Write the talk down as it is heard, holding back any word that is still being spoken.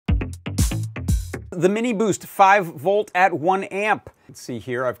The Mini Boost 5 volt at 1 amp. Let's see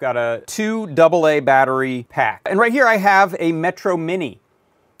here, I've got a 2 AA battery pack. And right here I have a Metro Mini.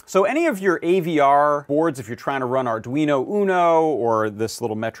 So any of your AVR boards, if you're trying to run Arduino Uno or this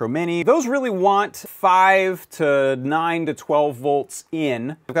little Metro Mini, those really want 5 to 9 to 12 volts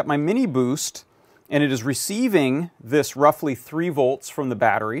in. I've got my Mini Boost, and it is receiving this roughly 3 volts from the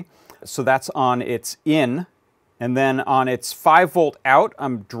battery. So that's on its in. And then on its 5 volt out,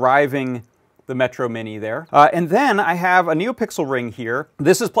 I'm driving the Metro Mini there. And then I have a NeoPixel ring here.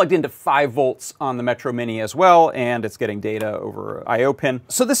 This is plugged into 5 volts on the Metro Mini as well, and it's getting data over I/O pin.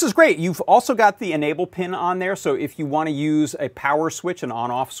 So this is great. You've also got the enable pin on there, so if you want to use a power switch, an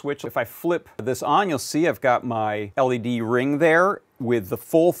on-off switch, if I flip this on, you'll see I've got my LED ring there with the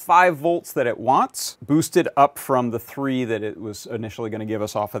full 5 volts that it wants, boosted up from the 3 that it was initially going to give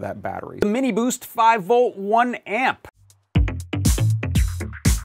us off of that battery. The Mini Boost 5 volt 1 amp.